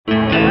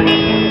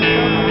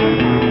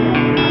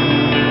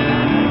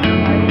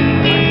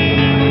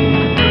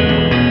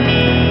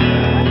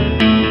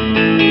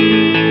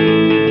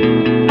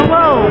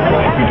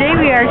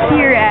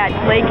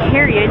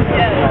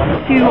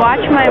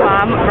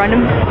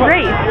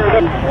race.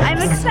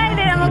 I'm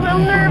excited, I'm a little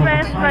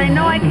nervous, but I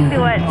know I can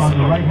do it.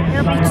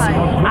 It'll be fun.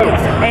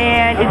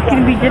 And it's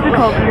going to be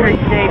difficult for her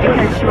today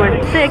because she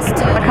was sick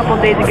a couple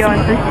days ago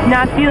and so she's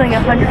not feeling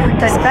 100%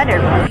 better.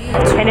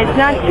 And it's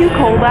not too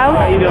cold out,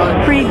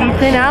 it's pretty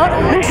decent out.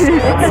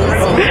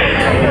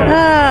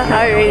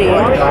 Alrighty.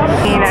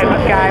 And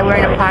a guy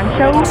wearing a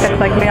poncho that's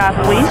like made off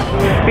leash.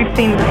 We've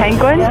seen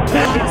penguins.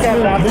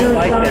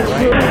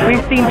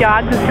 We've seen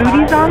dogs with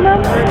booties on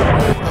them.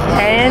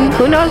 And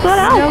who knows what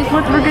else? Who knows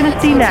what we're gonna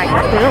see next.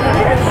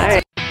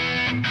 Alright.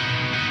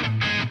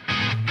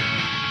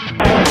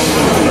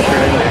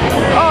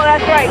 Oh,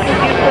 that's right,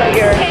 because you put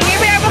your... Okay, here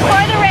we are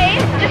before the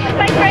race. This is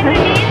my friend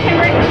Denise, and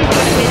we're going to do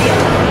a video.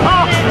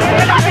 Oh! We're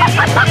going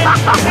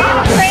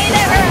to pray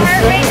that her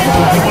heart rate is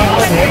going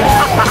to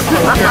see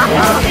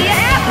you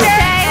after!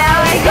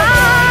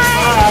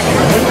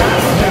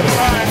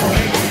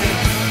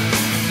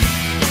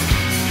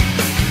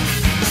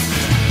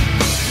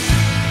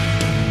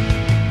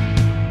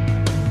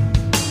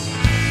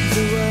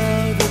 The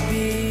world would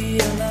be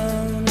a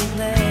lonely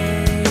place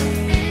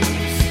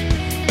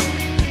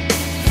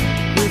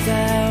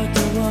without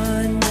the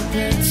one that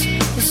puts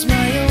a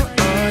smile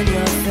on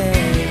your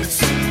face.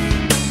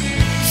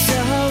 So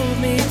hold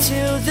me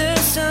till the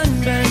sun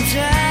burns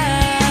out.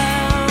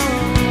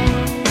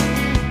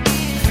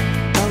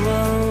 I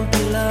won't be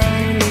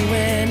lonely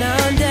when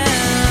I'm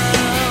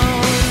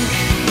down,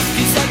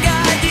 'cause I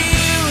got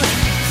you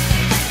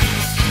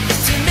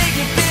to make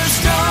me feel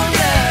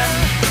stronger.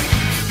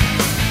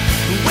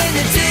 When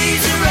the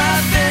days are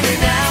rough and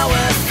an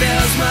hour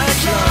feels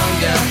much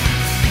longer.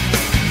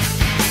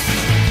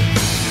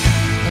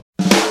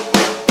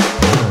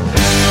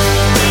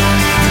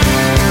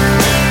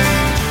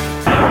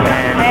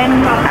 And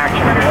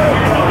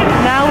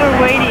now we're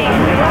waiting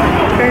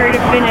for her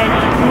to finish,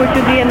 which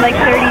will be in like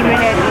 30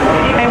 minutes,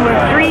 and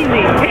we're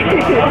freezing.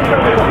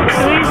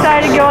 So we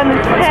decided to go in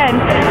this tent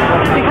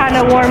to kind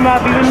of warm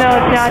up, even though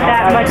it's not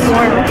that much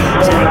warmer.